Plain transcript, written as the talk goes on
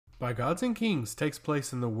By Gods and Kings takes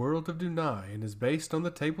place in the world of Dunai and is based on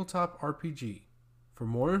the tabletop RPG. For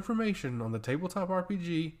more information on the tabletop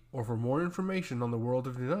RPG or for more information on the world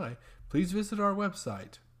of Dunai, please visit our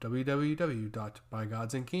website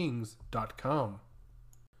www.bygodsandkings.com.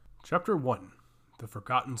 Chapter 1. The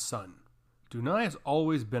Forgotten Sun. Dunai has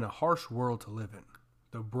always been a harsh world to live in,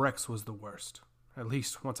 though Brex was the worst, at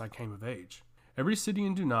least once I came of age. Every city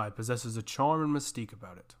in Dunai possesses a charm and mystique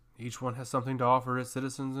about it. Each one has something to offer its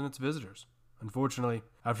citizens and its visitors. Unfortunately,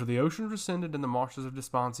 after the ocean rescinded and the marshes of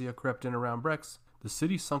Desponsia crept in around Brex, the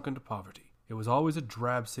city sunk into poverty. It was always a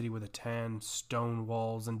drab city with a tan, stone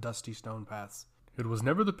walls and dusty stone paths. It was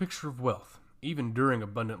never the picture of wealth, even during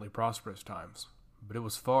abundantly prosperous times, but it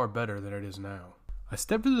was far better than it is now. I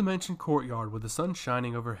stepped into the mansion courtyard with the sun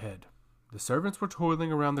shining overhead. The servants were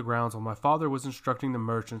toiling around the grounds while my father was instructing the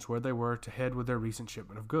merchants where they were to head with their recent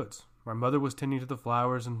shipment of goods. My mother was tending to the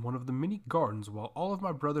flowers in one of the many gardens while all of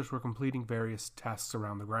my brothers were completing various tasks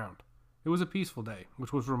around the ground. It was a peaceful day,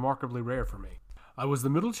 which was remarkably rare for me. I was the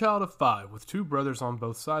middle child of 5 with 2 brothers on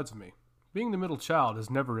both sides of me. Being the middle child is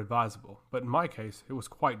never advisable, but in my case it was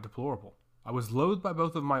quite deplorable. I was loathed by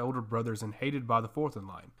both of my older brothers and hated by the fourth in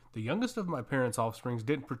line. The youngest of my parents' offsprings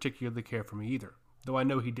didn't particularly care for me either, though I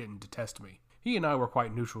know he didn't detest me. He and I were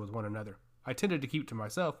quite neutral with one another. I tended to keep to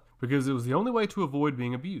myself because it was the only way to avoid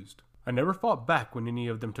being abused. I never fought back when any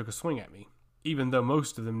of them took a swing at me, even though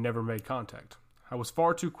most of them never made contact. I was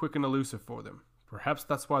far too quick and elusive for them. Perhaps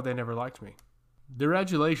that's why they never liked me. Their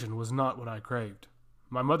adulation was not what I craved.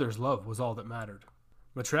 My mother's love was all that mattered.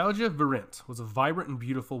 Metralgia Verint was a vibrant and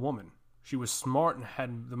beautiful woman. She was smart and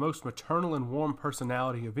had the most maternal and warm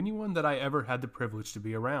personality of anyone that I ever had the privilege to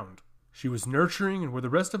be around. She was nurturing, and where the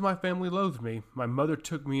rest of my family loathed me, my mother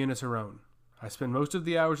took me in as her own. I spent most of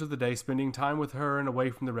the hours of the day spending time with her and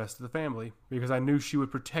away from the rest of the family, because I knew she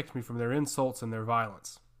would protect me from their insults and their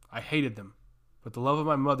violence. I hated them, but the love of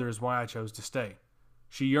my mother is why I chose to stay.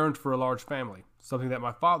 She yearned for a large family, something that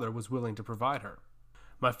my father was willing to provide her.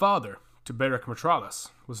 My father, Tiberic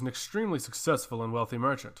Metralis, was an extremely successful and wealthy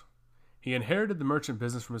merchant. He inherited the merchant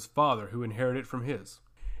business from his father, who inherited it from his.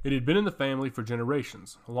 It had been in the family for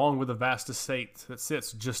generations, along with a vast estate that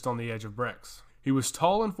sits just on the edge of Brex. He was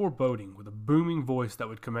tall and foreboding, with a booming voice that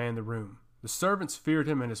would command the room. The servants feared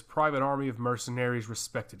him, and his private army of mercenaries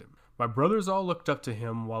respected him. My brothers all looked up to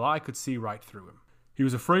him, while I could see right through him. He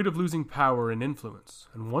was afraid of losing power and influence,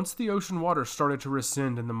 and once the ocean waters started to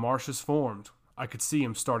rescind and the marshes formed, I could see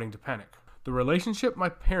him starting to panic. The relationship my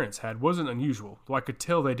parents had wasn't unusual, though I could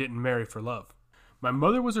tell they didn't marry for love. My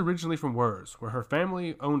mother was originally from Wurs, where her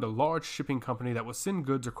family owned a large shipping company that would send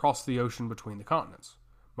goods across the ocean between the continents.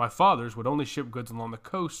 My father's would only ship goods along the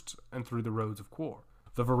coast and through the roads of Quor.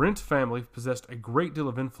 The Verint family possessed a great deal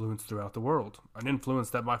of influence throughout the world, an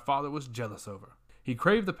influence that my father was jealous over. He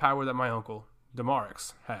craved the power that my uncle,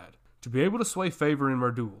 Demarix, had. To be able to sway favor in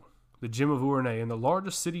Merdul, the gem of Urnay and the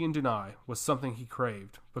largest city in Dunai, was something he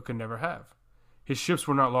craved, but could never have. His ships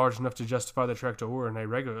were not large enough to justify the trek to Urnay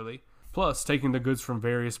regularly. Plus, taking the goods from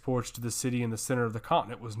various ports to the city in the center of the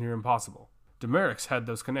continent was near impossible. Demerix had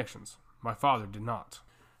those connections. My father did not.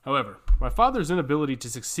 However, my father's inability to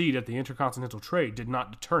succeed at the intercontinental trade did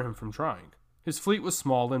not deter him from trying. His fleet was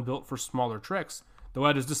small and built for smaller treks, though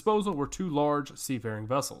at his disposal were 2 large seafaring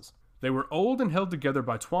vessels. They were old and held together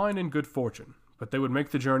by twine and good fortune, but they would make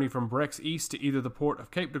the journey from Brex east to either the port of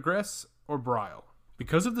Cape de Grace or Brile.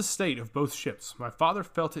 Because of the state of both ships, my father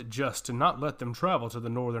felt it just to not let them travel to the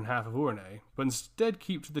northern half of Urnay, but instead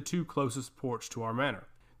keep to the 2 closest ports to our manor.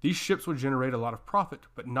 These ships would generate a lot of profit,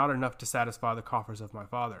 but not enough to satisfy the coffers of my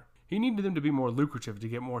father. He needed them to be more lucrative to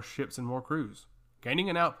get more ships and more crews. Gaining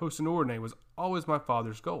an outpost in Urnay was always my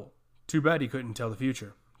father's goal. Too bad he couldn't tell the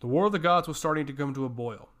future. The War of the Gods was starting to come to a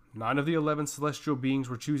boil. 9 of the 11 celestial beings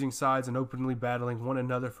were choosing sides and openly battling one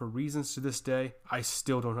another for reasons to this day I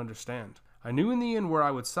still don't understand. I knew in the end where I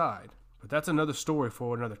would side, but that's another story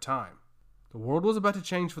for another time. The world was about to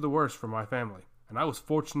change for the worse for my family, and I was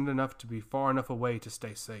fortunate enough to be far enough away to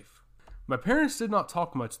stay safe. My parents did not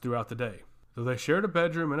talk much throughout the day. Though they shared a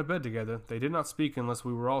bedroom and a bed together, they did not speak unless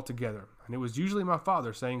we were all together, and it was usually my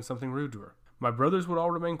father saying something rude to her. My brothers would all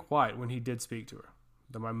remain quiet when he did speak to her,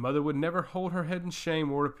 though my mother would never hold her head in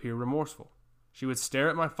shame or appear remorseful. She would stare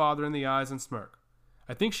at my father in the eyes and smirk.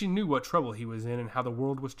 I think she knew what trouble he was in and how the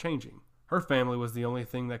world was changing. Her family was the only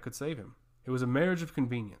thing that could save him. It was a marriage of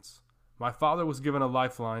convenience. My father was given a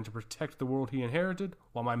lifeline to protect the world he inherited,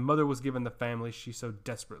 while my mother was given the family she so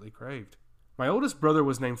desperately craved. My oldest brother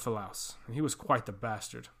was named Phalaus, and he was quite the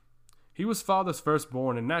bastard. He was father's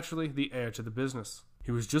firstborn and naturally the heir to the business.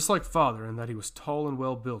 He was just like father in that he was tall and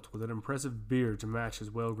well built with an impressive beard to match his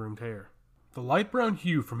well-groomed hair. The light brown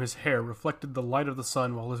hue from his hair reflected the light of the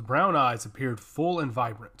sun, while his brown eyes appeared full and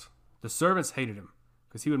vibrant. The servants hated him,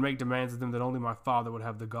 because he would make demands of them that only my father would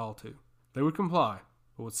have the gall to. They would comply,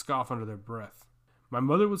 but would scoff under their breath. My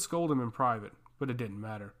mother would scold him in private, but it didn't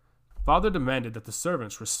matter. Father demanded that the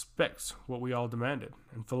servants respect what we all demanded,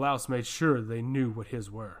 and Phalaus made sure they knew what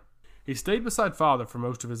his were. He stayed beside Father for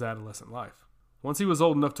most of his adolescent life. Once he was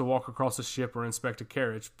old enough to walk across a ship or inspect a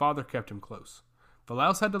carriage, Father kept him close.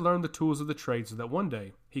 Phalaus had to learn the tools of the trade so that one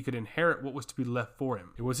day he could inherit what was to be left for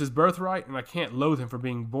him. It was his birthright, and I can't loathe him for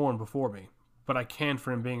being born before me, but I can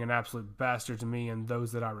for him being an absolute bastard to me and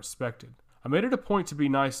those that I respected. I made it a point to be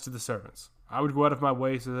nice to the servants. I would go out of my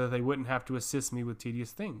way so that they wouldn't have to assist me with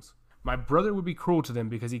tedious things. My brother would be cruel to them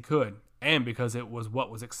because he could, and because it was what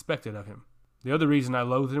was expected of him. The other reason I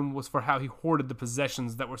loathed him was for how he hoarded the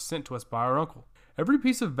possessions that were sent to us by our uncle. Every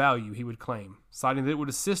piece of value he would claim, citing that it would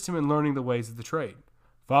assist him in learning the ways of the trade.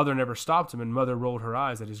 Father never stopped him, and Mother rolled her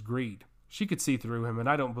eyes at his greed. She could see through him, and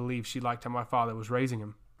I don't believe she liked how my father was raising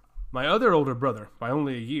him. My other older brother, by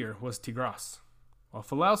only a year, was Tigras. While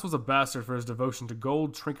Phalaus was a bastard for his devotion to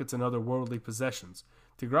gold, trinkets, and other worldly possessions,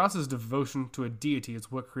 Tigras' devotion to a deity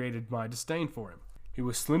is what created my disdain for him. He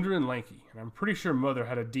was slender and lanky, and I'm pretty sure Mother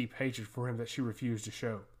had a deep hatred for him that she refused to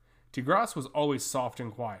show. Tigras was always soft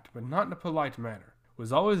and quiet, but not in a polite manner. It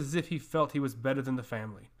was always as if he felt he was better than the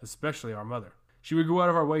family, especially our mother. She would go out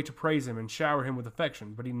of our way to praise him and shower him with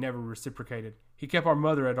affection, but he never reciprocated. He kept our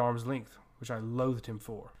mother at arm's length, which I loathed him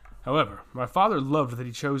for. However, my father loved that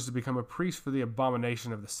he chose to become a priest for the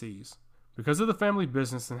abomination of the seas, because of the family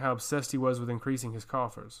business and how obsessed he was with increasing his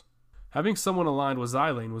coffers. Having someone aligned with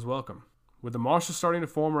Xylene was welcome. With the marshes starting to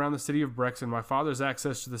form around the city of Brex and my father's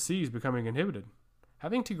access to the seas becoming inhibited,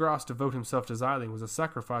 having Tigras devote himself to Xylene was a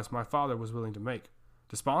sacrifice my father was willing to make.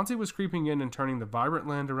 Despondency was creeping in and turning the vibrant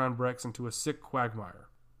land around Brex into a sick quagmire,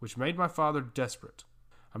 which made my father desperate.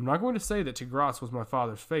 I'm not going to say that Tigras was my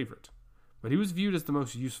father's favorite, but he was viewed as the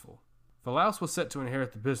most useful. Phalaus was set to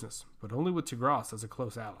inherit the business, but only with Tigras as a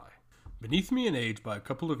close ally. Beneath me in age by a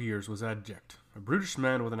couple of years was Adject, a brutish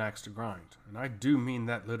man with an axe to grind, and I do mean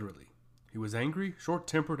that literally. He was angry,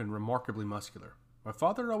 short-tempered, and remarkably muscular. My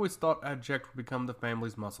father had always thought Adject would become the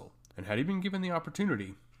family's muscle, and had he been given the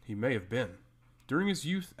opportunity, he may have been. During his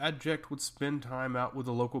youth, Adject would spend time out with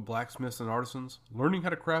the local blacksmiths and artisans, learning how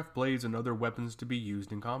to craft blades and other weapons to be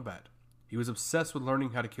used in combat. He was obsessed with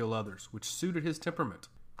learning how to kill others, which suited his temperament.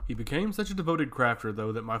 He became such a devoted crafter,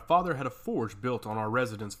 though, that my father had a forge built on our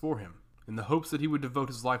residence for him, in the hopes that he would devote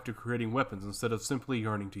his life to creating weapons instead of simply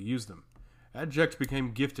yearning to use them. Adject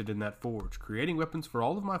became gifted in that forge, creating weapons for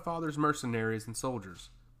all of my father's mercenaries and soldiers,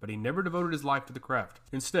 but he never devoted his life to the craft.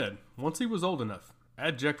 Instead, once he was old enough,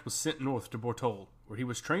 Adject was sent north to Bortol, where he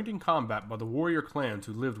was trained in combat by the warrior clans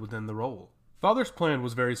who lived within the role. Father's plan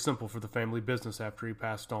was very simple for the family business after he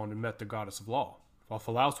passed on and met the goddess of law. While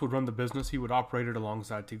Phalaus would run the business, he would operate it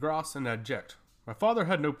alongside Tigras and Adject. My father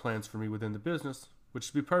had no plans for me within the business, which,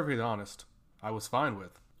 to be perfectly honest, I was fine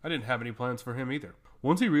with. I didn't have any plans for him either.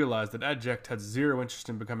 Once he realized that Adject had zero interest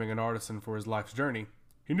in becoming an artisan for his life's journey,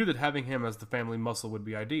 he knew that having him as the family muscle would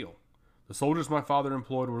be ideal. The soldiers my father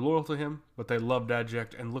employed were loyal to him, but they loved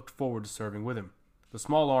Adject and looked forward to serving with him. The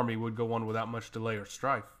small army would go on without much delay or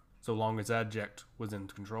strife, so long as Adject was in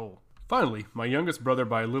control. Finally, my youngest brother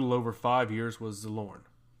by a little over 5 years was Zalorn.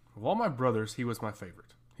 Of all my brothers, he was my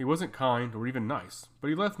favorite. He wasn't kind or even nice, but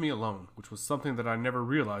he left me alone, which was something that I never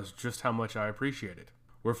realized just how much I appreciated.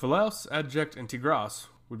 Where Phalaus, Adject, and Tigras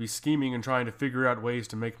would be scheming and trying to figure out ways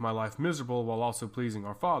to make my life miserable while also pleasing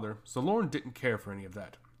our father, Zalorn didn't care for any of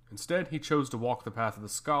that. Instead, he chose to walk the path of the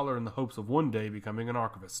scholar in the hopes of one day becoming an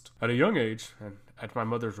archivist. At a young age, and at my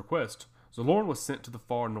mother's request, Zalorn was sent to the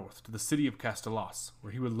far north, to the city of Castellas,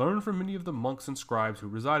 where he would learn from many of the monks and scribes who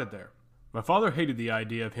resided there. My father hated the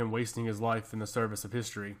idea of him wasting his life in the service of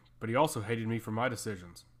history, but he also hated me for my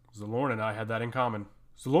decisions. Zalorn and I had that in common.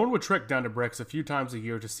 Zalorn would trek down to Brex a few times a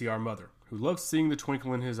year to see our mother, who loved seeing the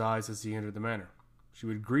twinkle in his eyes as he entered the manor. She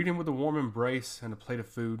would greet him with a warm embrace and a plate of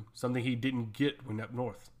food, something he didn't get when up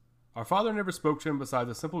north. Our father never spoke to him besides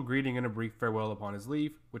a simple greeting and a brief farewell upon his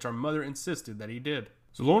leave, which our mother insisted that he did.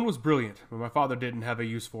 Zalorn was brilliant, but my father didn't have a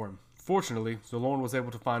use for him. Fortunately, Zalorn was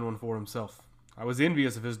able to find one for himself. I was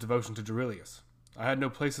envious of his devotion to Duilius. I had no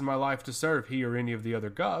place in my life to serve he or any of the other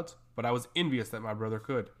gods, but I was envious that my brother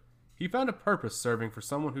could. He found a purpose serving for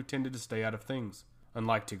someone who tended to stay out of things,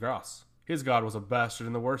 unlike Tigras. His god was a bastard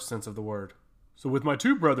in the worst sense of the word. So with my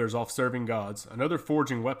two brothers off serving gods, another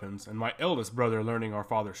forging weapons, and my eldest brother learning our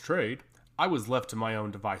father's trade, I was left to my own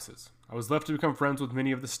devices. I was left to become friends with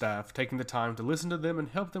many of the staff, taking the time to listen to them and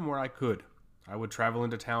help them where I could. I would travel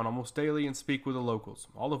into town almost daily and speak with the locals,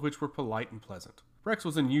 all of which were polite and pleasant. Brex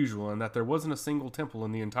was unusual in that there wasn't a single temple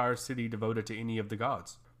in the entire city devoted to any of the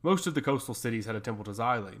gods. Most of the coastal cities had a temple to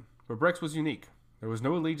Xylene, but Brex was unique. There was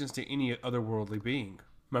no allegiance to any otherworldly being.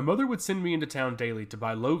 My mother would send me into town daily to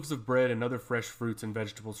buy loaves of bread and other fresh fruits and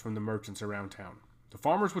vegetables from the merchants around town. The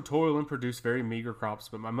farmers would toil and produce very meager crops,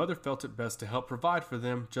 but my mother felt it best to help provide for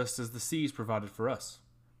them just as the seas provided for us.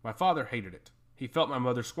 My father hated it. He felt my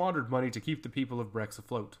mother squandered money to keep the people of Brex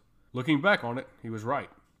afloat. Looking back on it, he was right.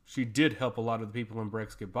 She did help a lot of the people in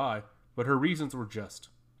Brex get by, but her reasons were just.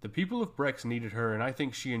 The people of Brex needed her, and I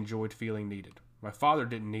think she enjoyed feeling needed. My father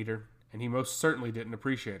didn't need her, and he most certainly didn't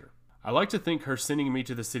appreciate her. I like to think her sending me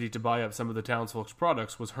to the city to buy up some of the townsfolk's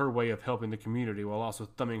products was her way of helping the community while also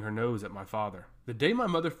thumbing her nose at my father. The day my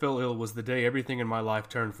mother fell ill was the day everything in my life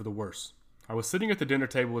turned for the worse. I was sitting at the dinner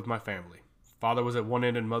table with my family. Father was at one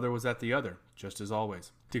end and mother was at the other, just as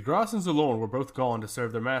always. DeGrasse and Zalorn were both gone to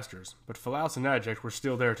serve their masters, but Phalaus and Adject were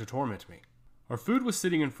still there to torment me. Our food was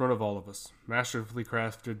sitting in front of all of us, masterfully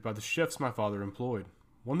crafted by the chefs my father employed.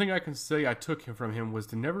 One thing I can say I took from him was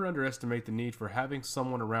to never underestimate the need for having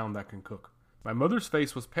someone around that can cook. My mother's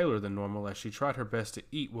face was paler than normal as she tried her best to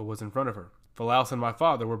eat what was in front of her. Phalaus and my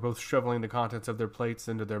father were both shoveling the contents of their plates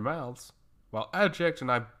into their mouths, while Adject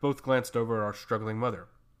and I both glanced over at our struggling mother.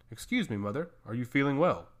 "Excuse me, Mother, are you feeling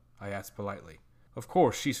well?" I asked politely. "Of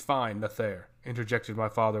course, she's fine, Nathaire," interjected my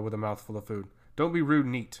father with a mouthful of food. "Don't be rude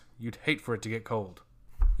and eat. You'd hate for it to get cold."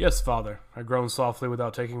 "Yes, Father," I groaned softly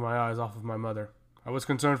without taking my eyes off of my mother. I was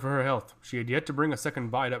concerned for her health. She had yet to bring a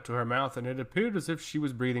second bite up to her mouth, and it appeared as if she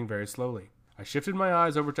was breathing very slowly. I shifted my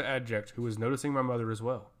eyes over to Adject, who was noticing my mother as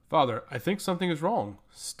well. "Father, I think something is wrong,"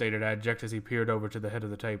 stated Adject as he peered over to the head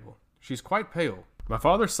of the table. "She's quite pale." My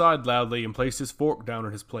father sighed loudly and placed his fork down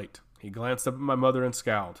on his plate. He glanced up at my mother and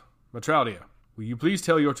scowled. "Matraudia, will you please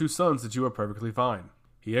tell your two sons that you are perfectly fine?"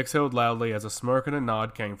 He exhaled loudly as a smirk and a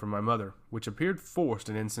nod came from my mother, which appeared forced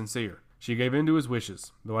and insincere. She gave in to his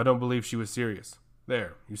wishes, though I don't believe she was serious.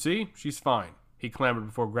 "There, you see, she's fine," he clamored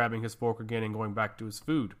before grabbing his fork again and going back to his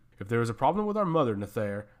food. "If there is a problem with our mother,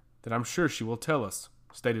 Nathaire, then I'm sure she will tell us,"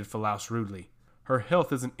 stated Phalaus rudely. "Her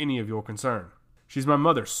health isn't any of your concern." "She's my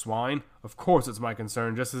mother, swine. Of course it's my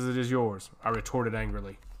concern, just as it is yours," I retorted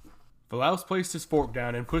angrily. Phalaus placed his fork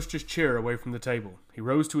down and pushed his chair away from the table. He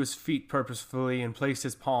rose to his feet purposefully and placed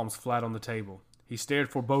his palms flat on the table. He stared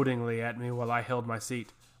forebodingly at me while I held my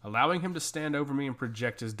seat, allowing him to stand over me and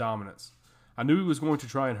project his dominance. I knew he was going to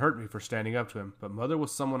try and hurt me for standing up to him, but Mother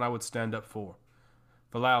was someone I would stand up for.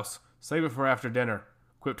 "Phalaus, save it for after dinner,"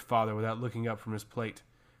 quipped Father without looking up from his plate.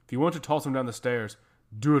 "If you want to toss him down the stairs,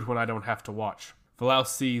 do it when I don't have to watch."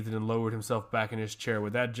 Phalaus seethed and lowered himself back in his chair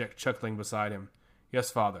with Adject chuckling beside him.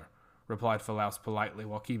 "Yes, Father," replied Phalaus politely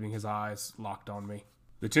while keeping his eyes locked on me.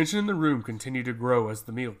 The tension in the room continued to grow as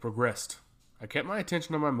the meal progressed. I kept my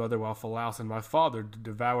attention on my mother while Phalaus and my father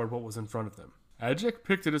devoured what was in front of them. Adject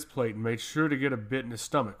picked at his plate and made sure to get a bit in his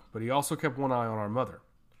stomach, but he also kept one eye on our mother.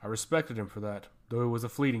 I respected him for that, though it was a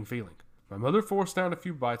fleeting feeling. My mother forced down a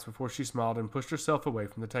few bites before she smiled and pushed herself away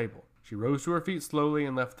from the table. She rose to her feet slowly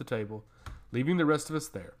and left the table, leaving the rest of us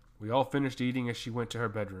there. We all finished eating as she went to her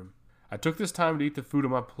bedroom. I took this time to eat the food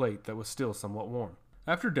on my plate that was still somewhat warm.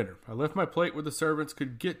 After dinner, I left my plate where the servants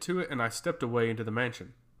could get to it and I stepped away into the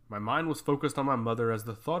mansion. My mind was focused on my mother as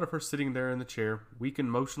the thought of her sitting there in the chair, weak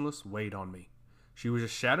and motionless, weighed on me. She was a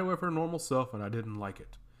shadow of her normal self and I didn't like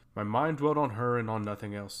it. My mind dwelt on her and on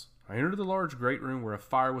nothing else. I entered the large great room where a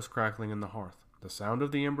fire was crackling in the hearth. The sound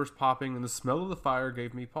of the embers popping and the smell of the fire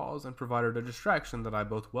gave me pause and provided a distraction that I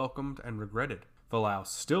both welcomed and regretted.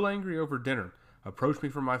 Phalaus, still angry over dinner, approached me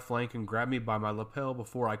from my flank and grabbed me by my lapel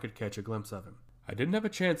before I could catch a glimpse of him. I didn't have a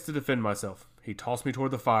chance to defend myself. He tossed me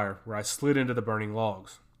toward the fire, where I slid into the burning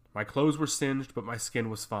logs. My clothes were singed, but my skin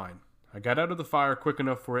was fine. I got out of the fire quick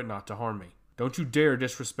enough for it not to harm me. "Don't you dare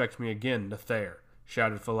disrespect me again, Nathaire,"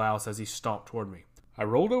 shouted Phalaus as he stomped toward me. I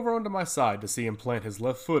rolled over onto my side to see him plant his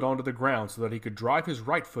left foot onto the ground so that he could drive his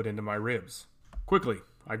right foot into my ribs. Quickly,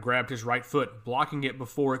 I grabbed his right foot, blocking it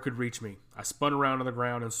before it could reach me. I spun around on the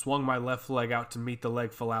ground and swung my left leg out to meet the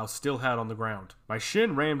leg Phalaus still had on the ground. My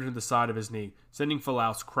shin rammed into the side of his knee, sending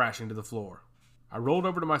Phalaus crashing to the floor. I rolled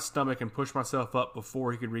over to my stomach and pushed myself up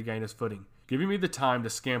before he could regain his footing, giving me the time to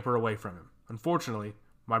scamper away from him. Unfortunately,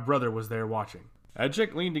 my brother was there watching.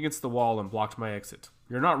 Adject leaned against the wall and blocked my exit.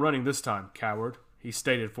 "You're not running this time, coward," he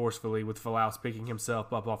stated forcefully with Phalaus picking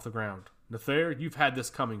himself up off the ground. "Nathaire, you've had this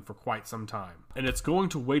coming for quite some time." "And it's going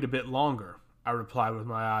to wait a bit longer," I replied with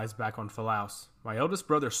my eyes back on Phalaus. My eldest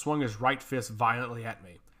brother swung his right fist violently at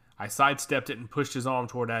me. I sidestepped it and pushed his arm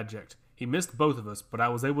toward Adject. He missed both of us, but I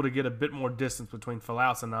was able to get a bit more distance between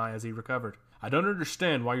Phalaus and I as he recovered. I don't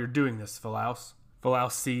understand why you're doing this, Phalaus.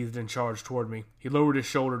 Phalaus seethed and charged toward me. He lowered his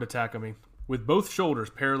shoulder to tackle me. With both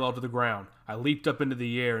shoulders parallel to the ground, I leaped up into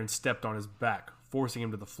the air and stepped on his back, forcing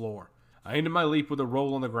him to the floor. I ended my leap with a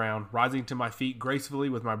roll on the ground, rising to my feet gracefully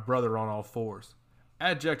with my brother on all fours.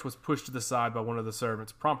 Adject was pushed to the side by one of the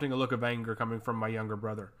servants, prompting a look of anger coming from my younger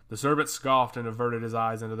brother. The servant scoffed and averted his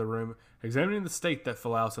eyes into the room, examining the state that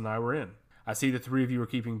Phalaus and I were in. I see the three of you are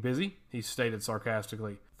keeping busy, he stated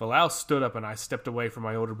sarcastically. Phalaus stood up and I stepped away from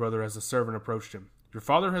my older brother as the servant approached him. Your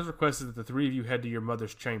father has requested that the three of you head to your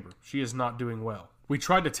mother's chamber. She is not doing well. We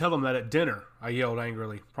tried to tell him that at dinner, I yelled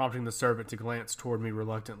angrily, prompting the servant to glance toward me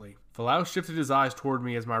reluctantly. Phalaus shifted his eyes toward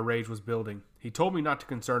me as my rage was building. He told me not to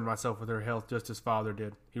concern myself with her health just as father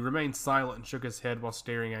did. He remained silent and shook his head while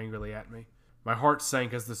staring angrily at me. My heart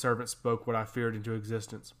sank as the servant spoke what I feared into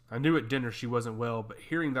existence. I knew at dinner she wasn't well, but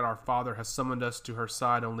hearing that our father has summoned us to her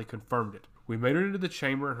side only confirmed it. We made her into the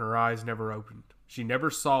chamber and her eyes never opened. She never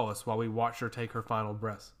saw us while we watched her take her final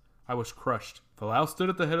breath. I was crushed. Phalaus stood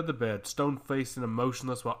at the head of the bed, stone-faced and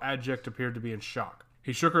emotionless, while Adject appeared to be in shock.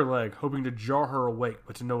 He shook her leg, hoping to jar her awake,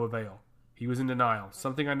 but to no avail. He was in denial,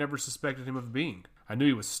 something I never suspected him of being. I knew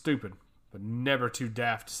he was stupid, but never too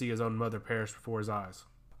daft to see his own mother perish before his eyes.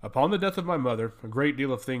 Upon the death of my mother, a great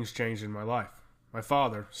deal of things changed in my life. My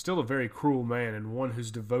father, still a very cruel man and one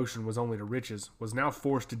whose devotion was only to riches, was now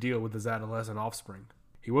forced to deal with his adolescent offspring.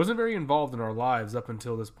 He wasn't very involved in our lives up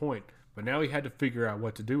until this point, but now he had to figure out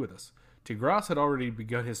what to do with us. Tigras had already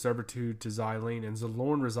begun his servitude to Xylene, and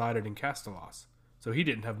Zalorn resided in Castellas, so he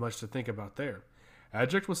didn't have much to think about there.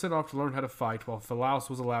 Adject was sent off to learn how to fight, while Phalaus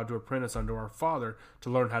was allowed to apprentice under our father to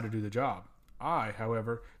learn how to do the job. I,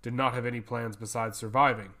 however, did not have any plans besides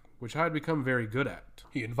surviving, which I had become very good at.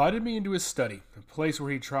 He invited me into his study, a place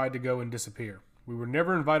where he tried to go and disappear. We were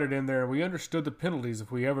never invited in there, and we understood the penalties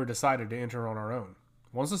if we ever decided to enter on our own.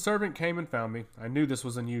 Once the servant came and found me, I knew this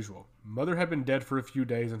was unusual. Mother had been dead for a few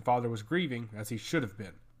days, and father was grieving, as he should have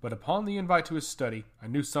been. But upon the invite to his study, I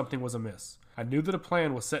knew something was amiss. I knew that a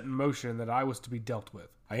plan was set in motion and that I was to be dealt with.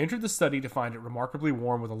 I entered the study to find it remarkably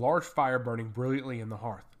warm with a large fire burning brilliantly in the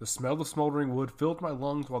hearth. The smell of smoldering wood filled my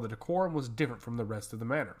lungs while the decorum was different from the rest of the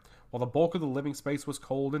manor. While the bulk of the living space was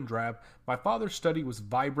cold and drab, my father's study was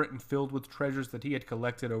vibrant and filled with treasures that he had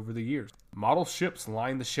collected over the years. Model ships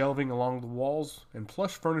lined the shelving along the walls, and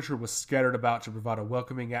plush furniture was scattered about to provide a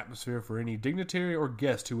welcoming atmosphere for any dignitary or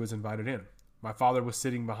guest who was invited in. My father was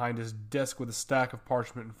sitting behind his desk with a stack of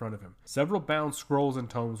parchment in front of him. Several bound scrolls and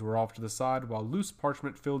tomes were off to the side, while loose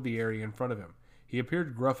parchment filled the area in front of him. He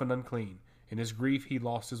appeared gruff and unclean. In his grief, he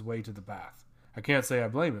lost his way to the bath. I can't say I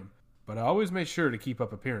blame him, but I always made sure to keep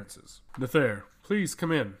up appearances. Nether, please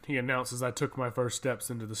come in, he announced as I took my first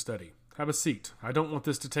steps into the study. Have a seat. I don't want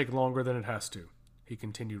this to take longer than it has to, he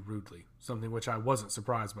continued rudely, something which I wasn't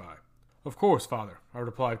surprised by. Of course, father, I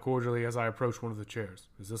replied cordially as I approached one of the chairs.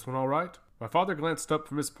 Is this one all right? My father glanced up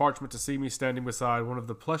from his parchment to see me standing beside one of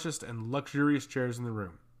the plushest and luxurious chairs in the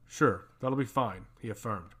room. Sure, that'll be fine, he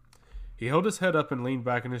affirmed. He held his head up and leaned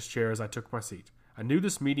back in his chair as I took my seat. I knew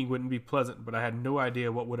this meeting wouldn't be pleasant, but I had no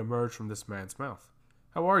idea what would emerge from this man's mouth.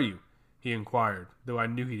 How are you? He inquired, though I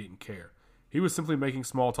knew he didn't care. He was simply making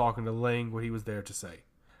small talk and delaying what he was there to say.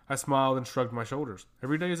 I smiled and shrugged my shoulders.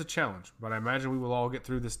 Every day is a challenge, but I imagine we will all get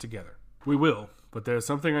through this together. We will, but there's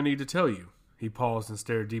something I need to tell you. He paused and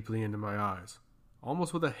stared deeply into my eyes,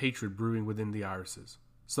 almost with a hatred brewing within the irises.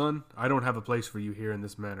 Son, I don't have a place for you here in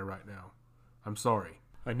this manor right now. I'm sorry.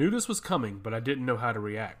 I knew this was coming, but I didn't know how to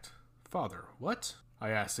react. Father, what?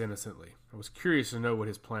 I asked innocently. I was curious to know what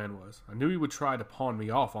his plan was. I knew he would try to pawn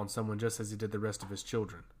me off on someone just as he did the rest of his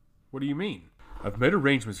children. What do you mean? I've made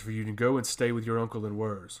arrangements for you to go and stay with your uncle in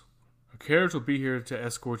Wurs. A carriage will be here to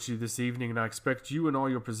escort you this evening, and I expect you and all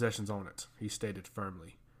your possessions on it, he stated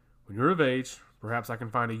firmly. When you're of age, perhaps I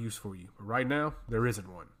can find a use for you, but right now, there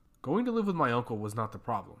isn't one. Going to live with my uncle was not the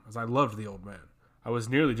problem, as I loved the old man. I was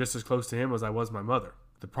nearly just as close to him as I was my mother.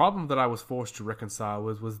 The problem that I was forced to reconcile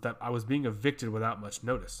with was that I was being evicted without much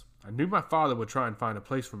notice. I knew my father would try and find a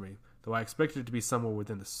place for me, though I expected it to be somewhere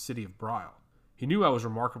within the city of Brile. He knew I was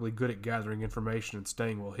remarkably good at gathering information and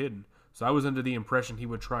staying well hidden, so I was under the impression he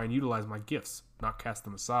would try and utilize my gifts, not cast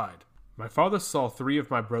them aside. My father saw 3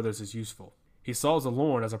 of my brothers as useful. He saw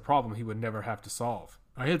Zalorn as a problem he would never have to solve.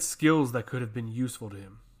 I had skills that could have been useful to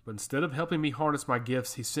him, but instead of helping me harness my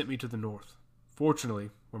gifts, he sent me to the north.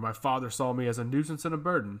 Fortunately, where my father saw me as a nuisance and a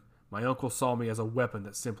burden, my uncle saw me as a weapon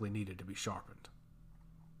that simply needed to be sharpened.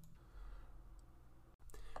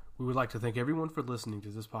 We would like to thank everyone for listening to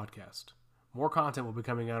this podcast. More content will be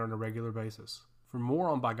coming out on a regular basis. For more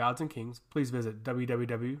on By Gods and Kings, please visit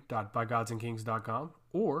www.bygodsandkings.com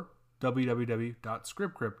or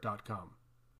www.scriptcrypt.com.